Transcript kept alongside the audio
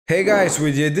Hey guys,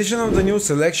 with the addition of the new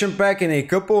selection pack and a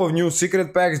couple of new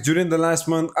secret packs during the last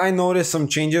month, I noticed some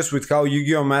changes with how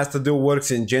Yu-Gi-Oh Master Duel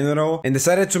works in general and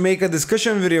decided to make a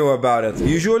discussion video about it.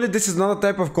 Usually this is not a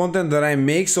type of content that I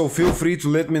make, so feel free to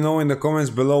let me know in the comments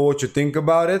below what you think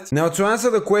about it. Now, to answer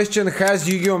the question, has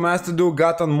Yu-Gi-Oh Master Duel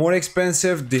gotten more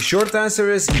expensive? The short answer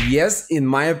is yes, in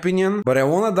my opinion, but I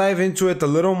wanna dive into it a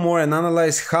little more and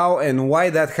analyze how and why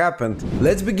that happened.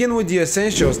 Let's begin with the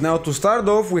essentials. Now, to start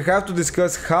off, we have to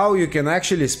discuss how you can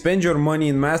actually spend your money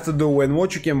in Master Duel and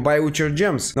what you can buy with your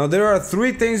gems. Now, there are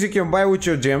three things you can buy with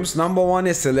your gems. Number one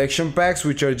is selection packs,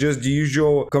 which are just the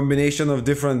usual combination of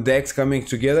different decks coming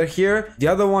together here. The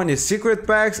other one is secret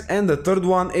packs, and the third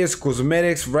one is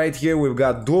cosmetics. Right here we've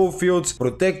got dual fields,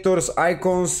 protectors,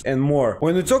 icons, and more.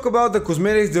 When we talk about the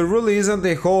cosmetics, there really isn't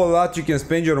a whole lot you can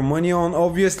spend your money on.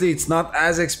 Obviously, it's not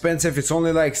as expensive. It's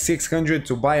only like 600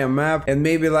 to buy a map and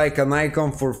maybe like an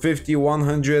icon for 50,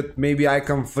 100, maybe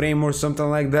icon frame or something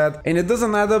like that, and it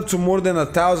doesn't add up to more than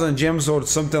 1,000 gems or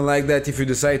something like that. If you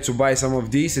decide to buy some of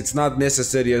these, it's not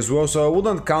necessary as well, so I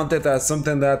wouldn't count it as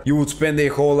something that you would spend a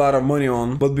whole lot of money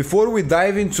on. But before we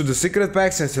dive into the secret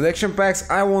packs and selection packs,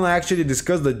 I want to actually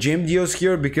discuss the gem deals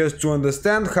here, because to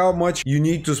understand how much you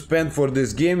need to spend for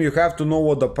this game, you have to know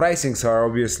what the pricings are,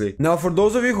 obviously. Now, for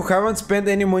those of you who haven't spent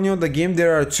any money on the game,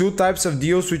 there are two types of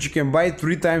deals which you can buy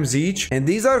 3 times each, and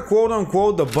these are quote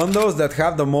unquote the bundles that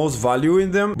have the most value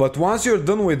in them. But once you're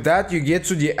done with that, you get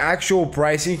to the actual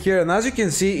pricing here, and as you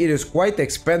can see, it is quite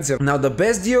expensive. Now, the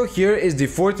best deal here is the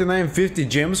 4950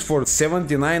 gems for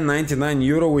 79.99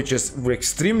 euro, which is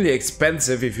extremely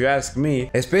expensive if you ask me,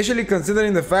 especially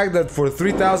considering the fact that for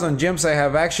 3000 gems I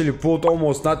have actually pulled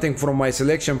almost nothing from my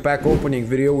selection pack opening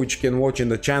video, which you can watch in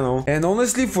the channel. And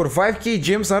honestly, for 5k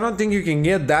gems, I don't think you can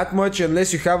get that much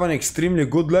unless you have an extremely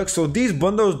good luck, so these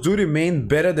bundles do remain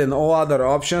better than all other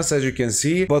options, as you can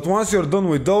see. But once you're done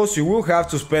with those, you will have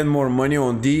to spend more money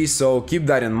on these, so keep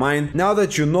that in mind. Now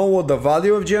that you know what the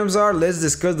value of gems are, let's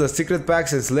discuss the secret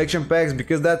packs and selection packs,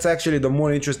 because that's actually the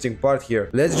more interesting part here.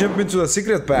 Let's jump into the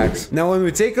secret packs. Now, when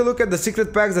we take a look at the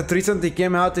secret packs that recently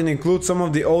came out and include some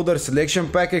of the older selection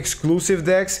pack exclusive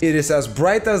decks, it is as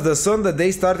bright as the sun that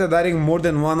they started adding more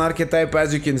than one archetype.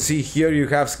 As you can see here, you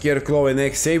have Scarecrow and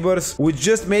X-Sabers, which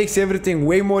just makes everything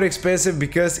way more expensive,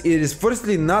 because it is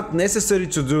firstly not necessary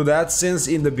to do that, since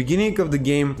in the beginning of the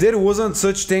game there wasn't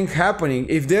such thing happening.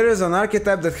 If there is an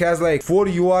archetype that has like 4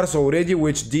 URs already,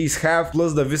 which these have,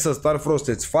 plus the Visa Starfrost,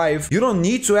 it's 5, you don't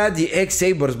need to add the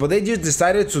X-Sabers, but they just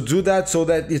decided to do that so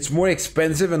that it's more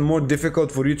expensive and more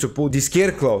difficult for you to pull the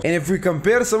Scarecrow. And if we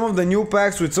compare some of the new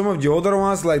packs with some of the older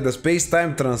ones, like the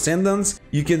Space-Time Transcendence,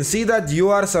 you can see that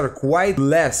URs are quite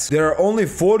less. There are only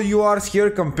 4 URs here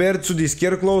compared to the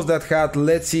Scarecrows that had,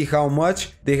 let's see how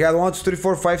much. They had 1, 2, 3,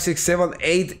 4, 5, 6, 7,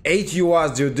 8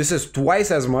 URs, dude. This is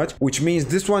twice as much, which means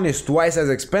this one is twice as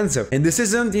expensive. And this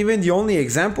isn't even the only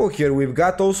example here. We've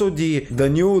got also the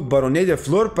new Baronnet de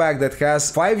Fleur pack that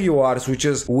has 5 URs, which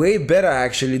is way better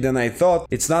actually than I thought.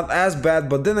 It's not as bad,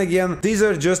 but then again, these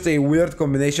are just a weird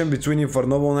combination between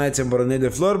Infernoble Knights and Baronnet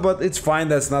de Fleur, but it's fine,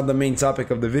 that's not the main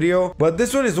topic of the video. But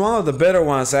this one is one of the better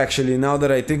ones actually, now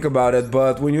that I think about it.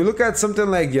 But when you look at something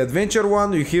like the Adventure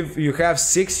one, you have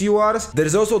 6 URs.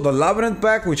 There's also the Labyrinth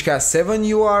pack, which has 7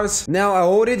 URs. Now, I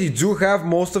already do have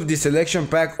most of the selection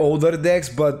pack older decks,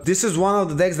 but this is one of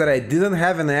the decks that I didn't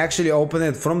have, and I actually opened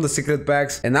it from the secret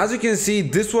packs. And as you can see,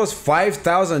 this was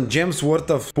 5000 gems worth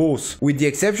of pulls. With the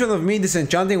exception of me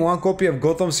disenchanting 1 copy of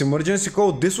Gotham's Emergency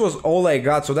Code, this was all I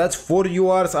got, so that's 4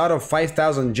 URs out of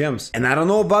 5000 gems. And I don't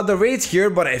know about the rates here,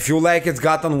 but I feel like it's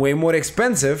gotten way more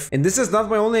expensive. And this is not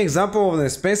my only example of an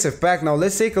expensive pack. Now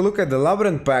let's take a look at the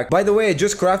Labyrinth pack. By the way, I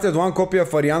just crafted 1 copy of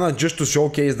Ariana just to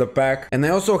showcase the pack, and I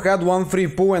also had 1 free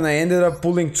pull, and I ended up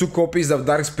pulling 2 copies of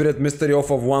Dark Spirit Mystery off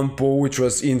of 1 pull, which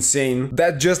was insane.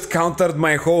 That just countered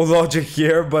my whole logic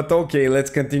here, but okay,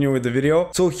 let's continue with the video.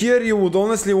 So here you would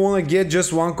honestly want to get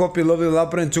just 1 copy Lovely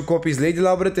Labyrinth, 2 copies Lady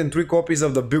Labyrinth, and 3 copies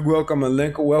of the Big Welcome and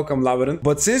Link Welcome Labyrinth.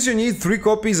 But since you need 3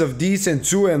 copies of these and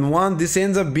 2 and 1, this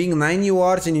ends up being 9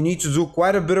 URs, and you need to do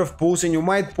quite a bit of pulls, and you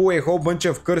might pull a whole bunch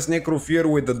of Curse Necrofear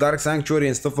with the Dark Sanctuary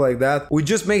and stuff like that, which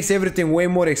just makes everything way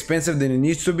more expensive than it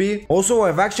needs to be. Also,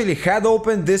 I've actually had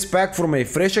opened this pack from a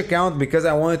fresh account because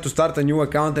I wanted to start a new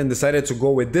account and decided to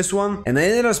go with this one, and I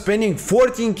ended up spending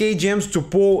 14k gems to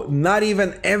pull not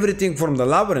even everything from the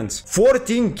labyrinths.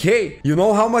 14k! You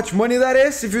know how much money that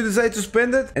is if you decide to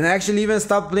spend it? And I actually even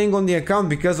stopped playing on the account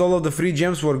because all of the free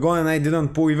gems were gone and I didn't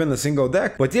pull even a single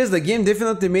deck. But yes, the game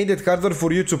definitely made it harder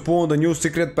for you to pull on the new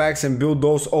secret packs and build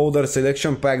those older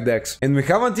selection pack decks. And we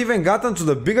haven't even gotten to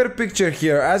the bigger picture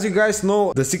here. As you guys guys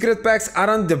know, the secret packs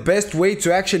aren't the best way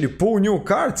to actually pull new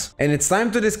cards. And it's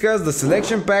time to discuss the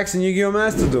selection packs in Yu-Gi-Oh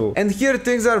Master Duel. And here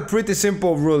things are pretty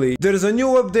simple really. There's a new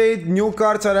update, new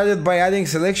cards are added by adding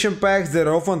selection packs that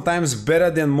are oftentimes better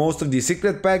than most of the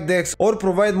secret pack decks or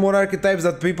provide more archetypes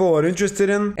that people are interested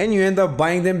in, and you end up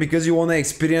buying them because you want to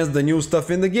experience the new stuff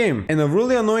in the game. And a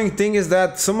really annoying thing is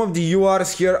that some of the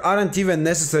URs here aren't even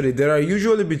necessary. There are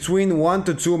usually between 1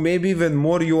 to 2, maybe even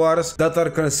more URs that are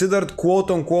considered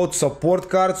quote-unquote support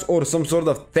cards or some sort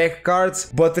of tech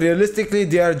cards, but realistically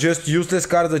they are just useless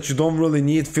cards that you don't really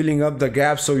need, filling up the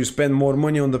gaps so you spend more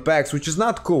money on the packs, which is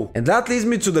not cool. And that leads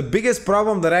me to the biggest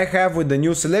problem that I have with the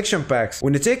new selection packs.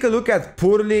 When you take a look at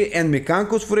Purely and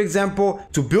Mikankos for example,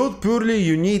 to build Purely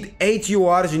you need 8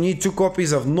 URs, you need 2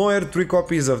 copies of Noir, 3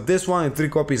 copies of this one and 3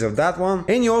 copies of that one,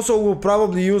 and you also will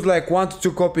probably use like 1 to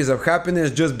 2 copies of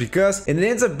Happiness just because, and it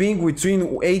ends up being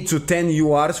between 8 to 10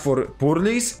 URs for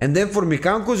Purleys. And then for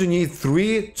Mikankos you need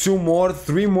 3, 2 more,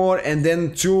 3 more, and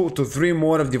then 2 to 3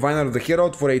 more of Diviner of the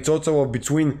Herald for a total of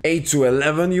between 8 to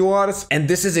 11 URs. And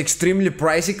this is extremely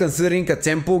pricey considering a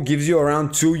tempo gives you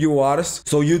around 2 URs,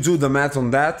 so you do the math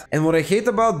on that. And what I hate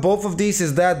about both of these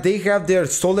is that they have their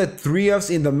solid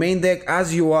 3Fs in the main deck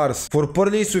as URs. For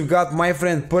Purleys we've got My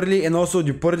Friend Purley and also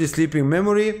the Purley Sleeping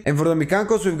Memory, and for the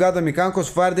Mikankos we've got the Mikankos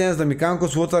Fire Dance, the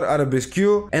Mikankos Water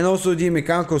Arabesque, and also the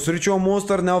Mikankos Ritual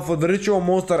Monster. Now for the Ritual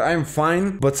Monster I'm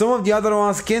fine, but some of the other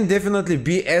ones can definitely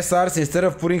be SRs instead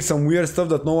of putting some weird stuff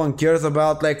that no one cares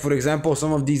about, like for example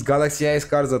some of these Galaxy Eyes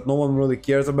cards that no one really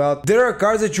cares about. There are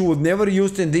cards that you would never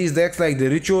use in these decks like the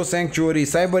Ritual Sanctuary,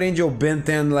 Cyber Angel, Ben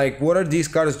 10, like what are these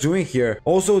cards doing here?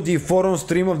 Also the Photon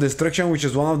Stream of Destruction, which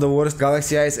is one of the worst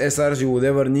Galaxy Eyes SRs you would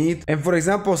ever need. And for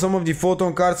example some of the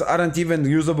Photon cards aren't even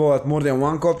usable at more than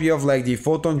 1 copy of, like the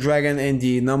Photon Dragon and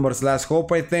the Numbers Last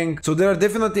Hope I think. So there are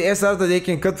definitely SRs that they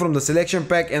can cut from the selection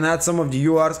pack and add some of the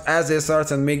URs as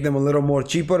SRs and make them a little more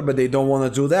cheaper, but they don't want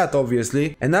to do that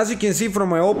obviously. And as you can see from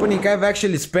my opening, I've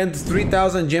actually spent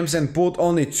 3000 gems and pulled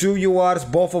only 2 URs,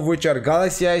 both of which are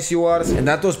Galaxy Eyes URs, and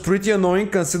that was pretty annoying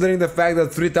considering the fact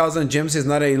that 3000 gems is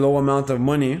not a low amount of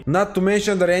money. Not to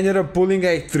mention that I ended up pulling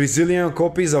like 3 zillion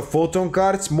copies of Photon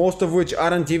cards, most of which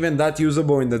aren't even that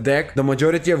usable in the deck. The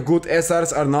majority of good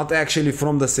SRs are not actually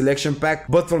from the selection pack,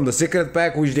 but from the secret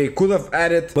pack, which they could have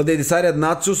added, but they decided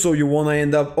not to, so you wanna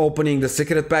end up opening the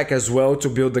secret pack as well to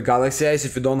build the Galaxy Eyes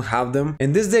if you don't have them.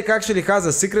 And this deck actually has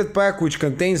a secret pack which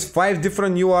contains 5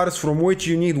 different URs, from which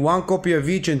you need 1 copy of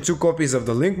each and 2 copies of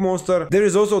the Link Monster. There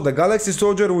is also the Galaxy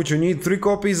Soldier, which you need 3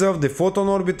 copies of, the Photon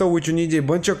Orbital, which you need a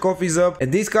bunch of copies of,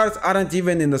 and these cards aren't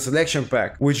even in the selection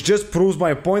pack, which just proves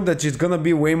my point that it's gonna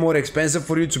be way more expensive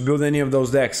for you to build any of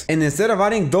those decks. And instead of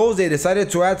adding those, they decided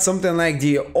to add something like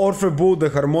the Orphe Bull, the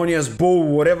Harmonious Bull,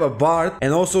 whatever Bard,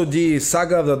 and also the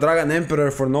Saga of the Dragon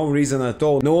Emperor for no reason at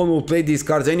all. No one will play these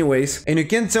cards anyways. And you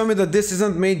can't tell me that this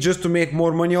isn't made just to make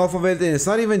more money off of it, and it's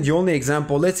not even the only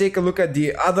example. Let's take a look at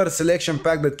the other selection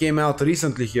pack that came out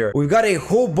recently here. We've got a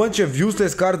whole bunch of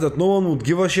useless cards that no one would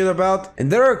give a shit about,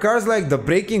 and there are cards like the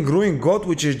Breaking Ruin God,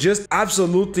 which is just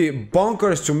absolutely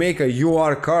bonkers to make a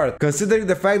UR card, considering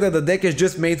the fact that the deck is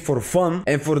just made for fun,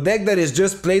 and for a deck that is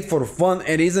just played for fun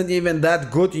and isn't even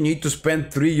that good, you need to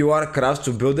spend 3 UR crafts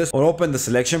to build this or open the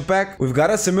selection pack. We've got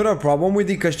a similar problem with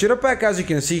the Kashira pack, as you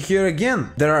can see here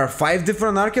again. There are 5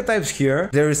 different archetypes here,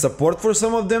 there is support for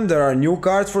some of them, there are new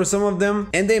cards for some of them,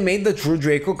 and they made the True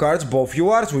Draco cards both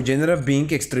URs, which ended up being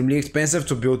extremely expensive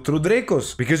to build True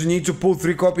Dracos, because you need to pull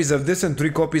 3 copies of this and 3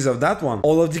 copies of that one.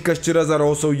 All of the Kashiras are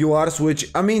also URs, which,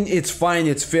 I mean, it's fine,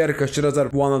 it's fair, Kashiras are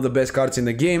one of the best cards in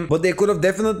the game, but they could have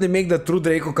definitely made the True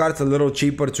Draco cards a little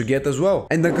cheaper to get as well.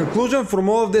 And the conclusion from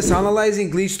all of this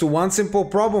analyzing leads to one simple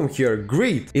problem here: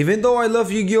 greed. Even though I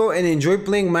love Yu-Gi-Oh and enjoy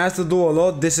playing Master Duel a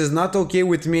lot, this is not okay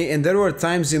with me, and there were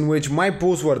times in which my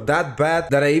pulls were that bad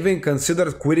that I even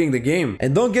considered quitting the game.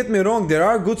 And don't get me wrong, there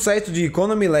are good sides to the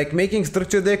economy, like making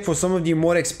structure deck for some of the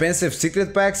more expensive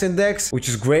secret packs and decks, which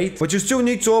is great, but you still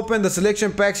need to open the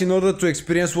selection packs in order to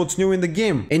experience what's new in the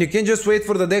game. And you can't just wait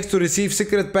for the decks to receive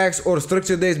secret packs or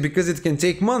structure decks because it can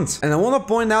take months. And I want to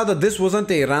point out that this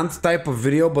wasn't a rant type of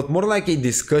video, but more like a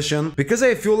discussion, because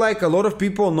I feel like a lot of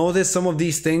people notice some of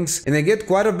these things, and I get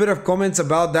quite a bit of comments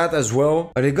about that as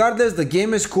well. Regardless, the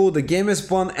game is cool, the game is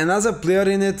fun, and as a player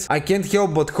in it, I can't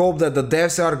help but hope that the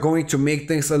devs are going to make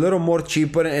things a little more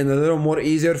cheaper and a little more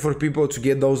easier for people to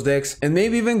get those decks, and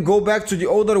maybe even go back to the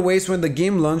older ways when the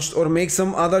game launched, or make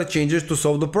some other changes to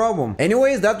solve the problem.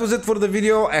 Anyways, that was it for the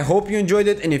video. I hope you enjoyed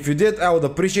it, and if you did, I would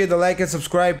appreciate a like and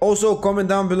subscribe. Also, comment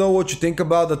down below what you think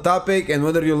about the topic and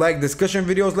whether you like discussion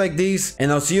videos like these,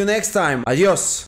 and I'll see you next time. Adios!